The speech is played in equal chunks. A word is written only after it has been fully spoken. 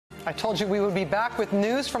I told you we would be back with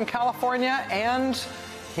news from California, and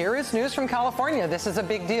here is news from California. This is a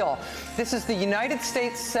big deal. This is the United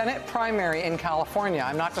States Senate primary in California.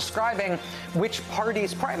 I'm not describing which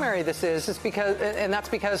party's primary this is. It's because, and that's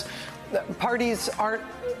because primaries aren't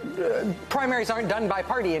done by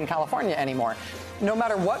party in California anymore. No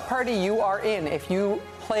matter what party you are in, if you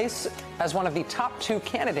place as one of the top two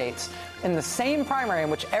candidates in the same primary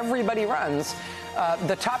in which everybody runs,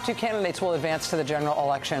 the top two candidates will advance to the general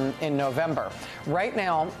election in November. Right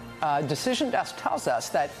now, Decision Desk tells us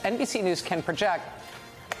that NBC News can project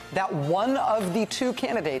that one of the two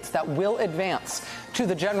candidates that will advance to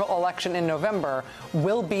the general election in November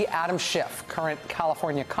will be Adam Schiff, current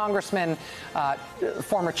California congressman,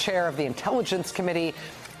 former chair of the Intelligence Committee,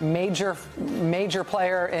 major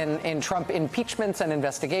player in Trump impeachments and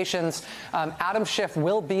investigations. Adam Schiff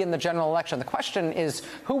will be in the general election. The question is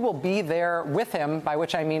who will be there with him, by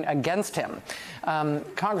which I mean against him.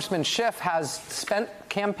 Congressman Schiff has spent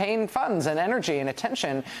campaign funds and energy and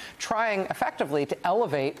attention trying effectively to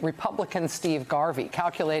elevate Republican Steve Garvey,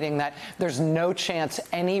 calculating that there's no chance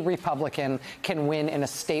any Republican can win in a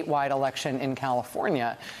statewide election in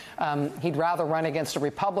California. He'd rather run against a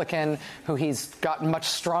Republican who he's got much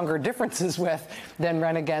stronger differences with than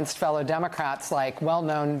run against fellow Democrats like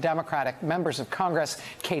well-known Democratic members of Congress,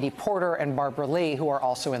 Katie Porter and Barbara Lee, who are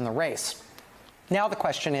also in the race. Now the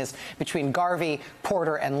question is, between Garvey,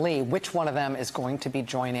 Porter, and Lee, which one of them is going to be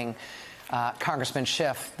joining Congressman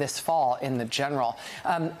Schiff this fall in the general?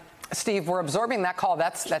 Steve, we're absorbing that call.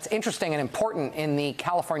 That's interesting and important in the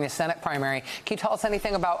California Senate primary. Can you tell us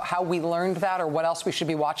anything about how we learned that or what else we should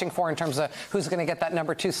be watching for in terms of who's going to get that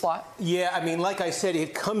number 2 slot? Yeah, I mean, like I said,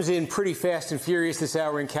 it comes in pretty fast and furious this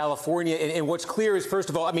hour in California. And what's clear is, first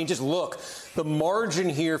of all, I mean, just look, the margin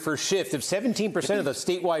here for Schiff, if 17% of the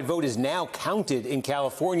statewide vote is now counted in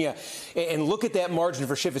California, and look at that margin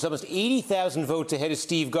for Schiff. It's almost 80,000 votes ahead of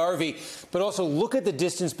Steve Garvey. But also look at the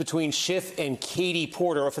distance between Schiff and Katie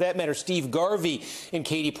Porter, or for that matter, Steve Garvey and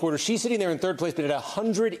Katie Porter. She's sitting there in third place, but at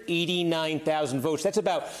 189,000 votes. That's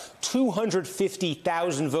about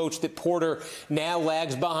 250,000 votes that Porter now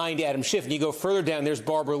lags behind Adam Schiff. And you go further down, there's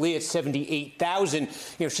Barbara Lee at 78,000.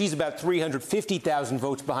 You know, she's about 350,000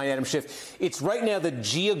 votes behind Adam Schiff. It's right now the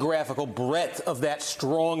geographical breadth of that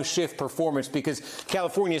strong Schiff performance, because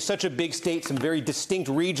California is such a big state, some very distinct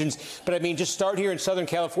regions. But I mean, just start here in Southern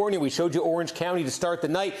California. We showed you Orange County to start the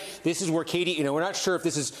night. This is where Katie, you know, we're not sure if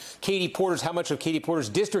this is Katie Porter's, how much of Katie Porter's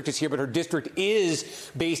district is here, but her district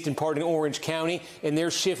is based in part in Orange County, and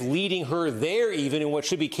there's Schiff leading her there even in what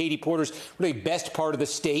should be Katie Porter's really best part of the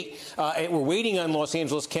state. And we're waiting on Los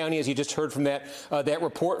Angeles County, as you just heard from that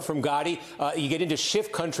report from Gotti. You get into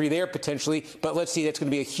Schiff country there potentially, but let's see, that's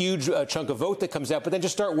going to be a huge chunk of vote that comes out. But then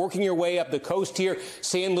just start working your way up the coast here.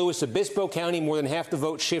 San Luis Obispo County, more than half the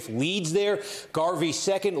vote. Schiff leads there. Garvey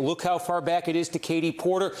second. Look how far back it is to Katie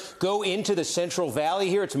Porter. Go into the Central Valley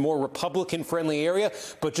here. It's a more Republican-friendly area,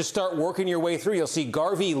 but just start working your way through. You'll see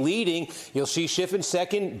Garvey leading. You'll see Schiff in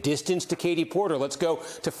second, distance to Katie Porter. Let's go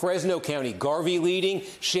to Fresno County. Garvey leading,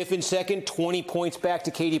 Schiff in second, 20 points back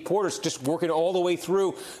to Katie Porter. It's just working all the way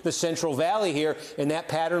through the Central Valley here, and that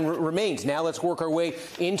pattern remains. Now let's work our way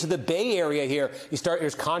into the Bay Area here.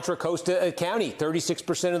 Here's Contra Costa County.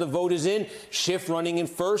 36% of the vote is in. Schiff running in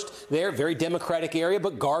first there. Very Democratic area,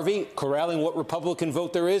 but Garvey corralling what Republican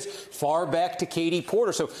vote there is far back to Katie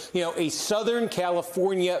Porter. So, you know, a Southern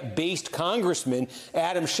California-based congressman,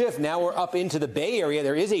 Adam Schiff. Now we're up into the Bay Area.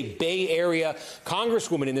 There is a Bay Area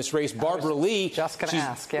congresswoman in this race, Barbara Lee. Just going to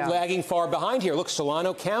ask, yeah. Lagging far behind here. Look,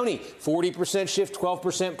 Solano County, 40% Schiff,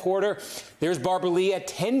 12% Porter. There's Barbara Lee at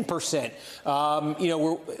 10%. You know,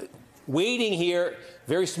 we're waiting here.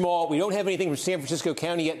 Very small. We don't have anything from San Francisco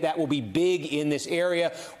County yet. That will be big in this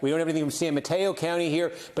area. We don't have anything from San Mateo County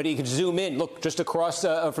here, but you can zoom in. Look, just across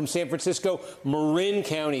from San Francisco, Marin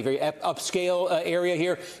County, very upscale area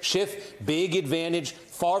here. Schiff, big advantage.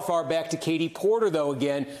 Far back to Katie Porter, though,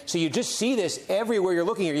 again. So you just see this everywhere you're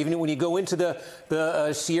looking here, even when you go into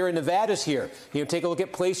the Sierra Nevadas here. You know, take a look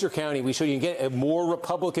at Placer County. We show you get a more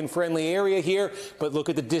Republican-friendly area here, but look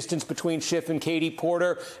at the distance between Schiff and Katie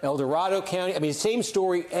Porter. El Dorado County, I mean, same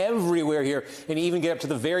story everywhere here, and even get up to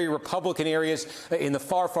the very Republican areas in the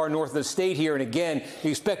far north of the state here. And again,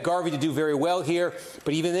 you expect Garvey to do very well here,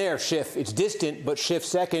 but even there, Schiff, it's distant, but Schiff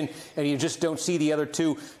second, and you just don't see the other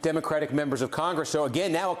two Democratic members of Congress. So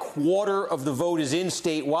again, now a quarter of the vote is in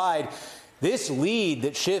statewide. this lead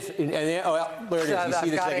that Schiff there it is. You see the I've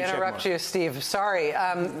second got to check interrupt mark. you, Steve. Sorry.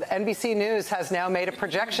 NBC News has now made a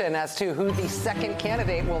projection as to who the second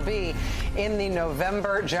candidate will be in the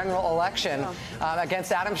November general election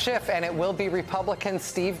against Adam Schiff, and it will be Republican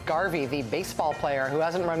Steve Garvey, the baseball player who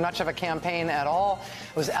hasn't run much of a campaign at all,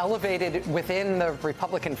 was elevated within the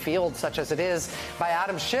Republican field, such as it is, by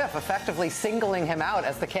Adam Schiff, effectively singling him out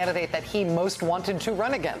as the candidate that he most wanted to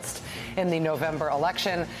run against in the November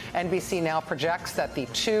election. NBC now projects that the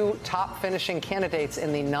two top finishing candidates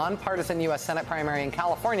in the nonpartisan U.S. Senate primary in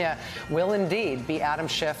California will indeed be Adam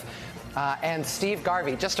Schiff and Steve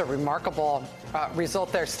Garvey. Just a remarkable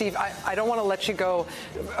result there. Steve, I don't want to let you go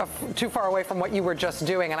too far away from what you were just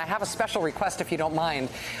doing, and I have a special request if you don't mind.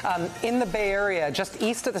 In the Bay Area, just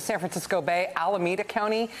east of the San Francisco Bay, Alameda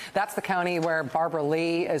County, that's the county where Barbara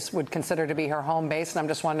Lee would consider to be her home base, and I'm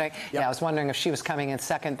just wondering, I was wondering if she was coming in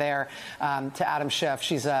second there to Adam Schiff.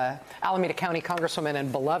 She's a Alameda County congresswoman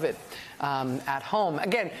and beloved at home.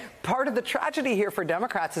 Again, part of the tragedy here for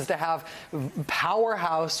Democrats is to have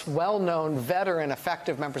powerhouse, well-known, veteran,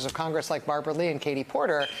 effective members of Congress like Barbara Lee and Katie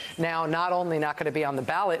Porter now not only not going to be on the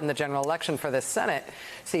ballot in the general election for this Senate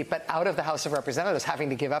seat, but out of the House of Representatives, having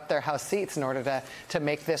to give up their House seats in order to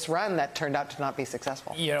make this run that turned out to not be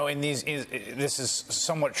successful. You know, this is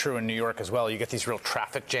somewhat true in New York as well. You get these real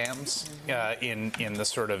traffic jams in the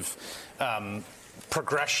sort of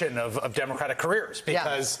progression of Democratic careers,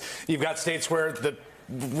 because you've got states where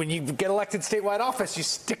when you get elected statewide office, you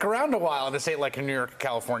stick around a while in a state like in New York,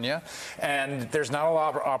 California, and there's not a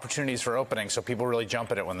lot of opportunities for openings, so people really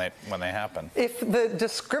jump at it when they happen. If the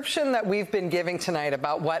description that we've been giving tonight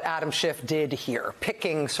about what Adam Schiff did here,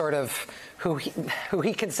 picking sort of who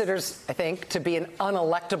he considers, I think, to be an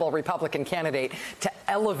unelectable Republican candidate to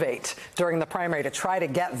elevate during the primary to try to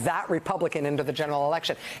get that Republican into the general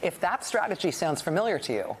election. If that strategy sounds familiar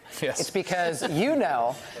to you, it's because you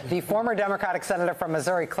know the former Democratic senator from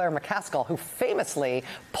Missouri, Claire McCaskill, who famously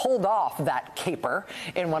pulled off that caper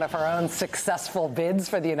in one of her own successful bids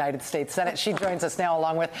for the United States Senate. She joins us now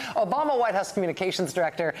along with Obama White House Communications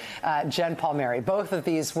Director Jen Palmieri. Both of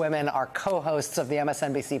these women are co-hosts of the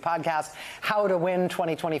MSNBC podcast, How to Win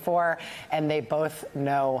 2024, and they both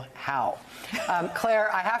know how.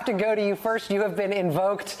 Claire, I have to go to you first. You have been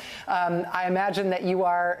invoked. I imagine that you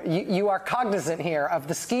are cognizant here of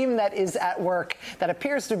the scheme that is at work that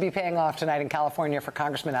appears to be paying off tonight in California for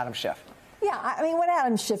Congressman Adam Schiff. Yeah, I mean, what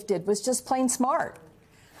Adam Schiff did was just plain smart.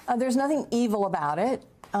 There's nothing evil about it.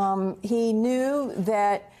 He knew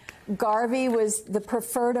that Garvey was the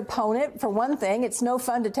preferred opponent. For one thing, it's no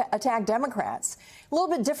fun to attack Democrats. A little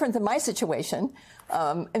bit different than my situation.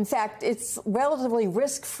 In fact, it's relatively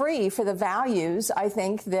risk-free for the values, I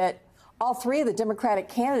think, that all three of the Democratic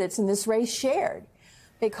candidates in this race shared.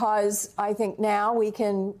 Because I think now we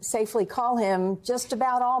can safely call him just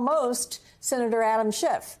about almost Senator Adam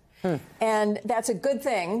Schiff. And that's a good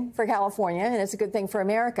thing for California, and it's a good thing for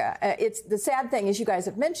America. It's the sad thing, as you guys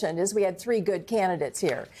have mentioned, is we had three good candidates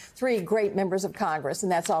here, three great members of Congress,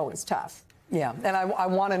 and that's always tough. Yeah, and I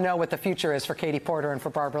want to know what the future is for Katie Porter and for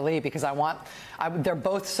Barbara Lee, because they're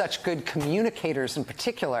both such good communicators in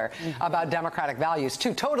particular about Democratic values.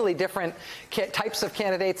 Two totally different types of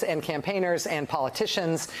candidates and campaigners and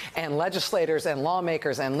politicians and legislators and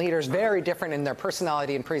lawmakers and leaders, very different in their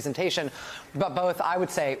personality and presentation, but both, I would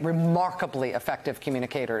say, remarkably effective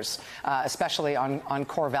communicators, especially on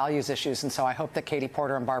core values issues. And so I hope that Katie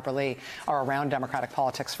Porter and Barbara Lee are around Democratic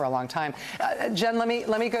politics for a long time. Jen, let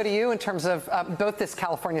me go to you in terms of both this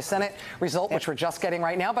California Senate result, which we're just getting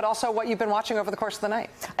right now, but also what you've been watching over the course of the night.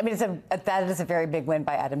 I mean, that is a very big win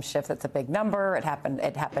by Adam Schiff. That's a big number. It happened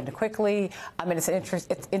quickly. I mean, it's an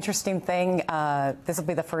interesting thing. This will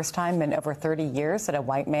be the first time in over 30 years that a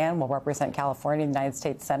white man will represent California in the United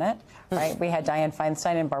States Senate. Right? We had Dianne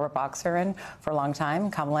Feinstein and Barbara Boxer in for a long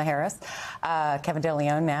time, Kamala Harris, Kevin De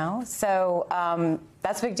Leon now. So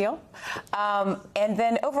that's a big deal. And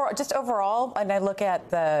then overall, and I look at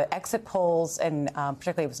the exit polls, and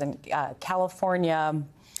particularly it was in California,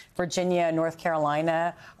 Virginia, North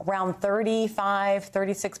Carolina, around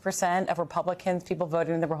 36% of Republicans, people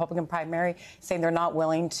voting in the Republican primary, saying they're not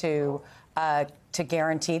willing to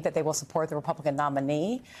guarantee that they will support the Republican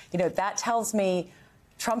nominee. You know, that tells me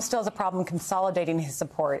Trump still has a problem consolidating his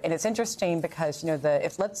support. And it's interesting because,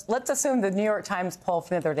 let's assume the New York Times poll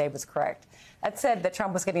from the other day was correct. That said that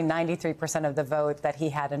Trump was getting 93% of the vote that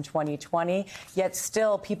he had in 2020, yet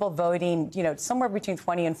still people voting, somewhere between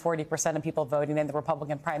 20 and 40% of people voting in the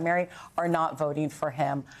Republican primary are not voting for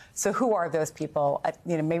him. So who are those people?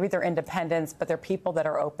 Maybe they're independents, but they're people that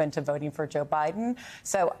are open to voting for Joe Biden.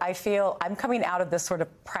 So I feel I'm coming out of this sort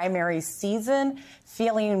of primary season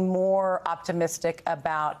feeling more optimistic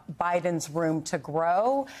about Biden's room to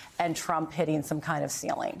grow and Trump hitting some kind of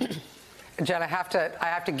ceiling. Jen, I have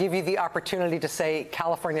to give you the opportunity to say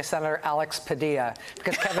California Senator Alex Padilla,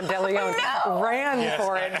 because Kevin De Leon ran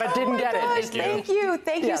for it but didn't get it.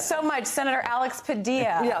 Thank you so much, Senator Alex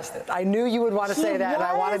Padilla. Yes, I knew you would want to say that, and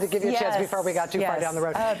I wanted to give you a chance before we got too far down the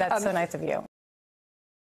road. Oh, that's so nice of you.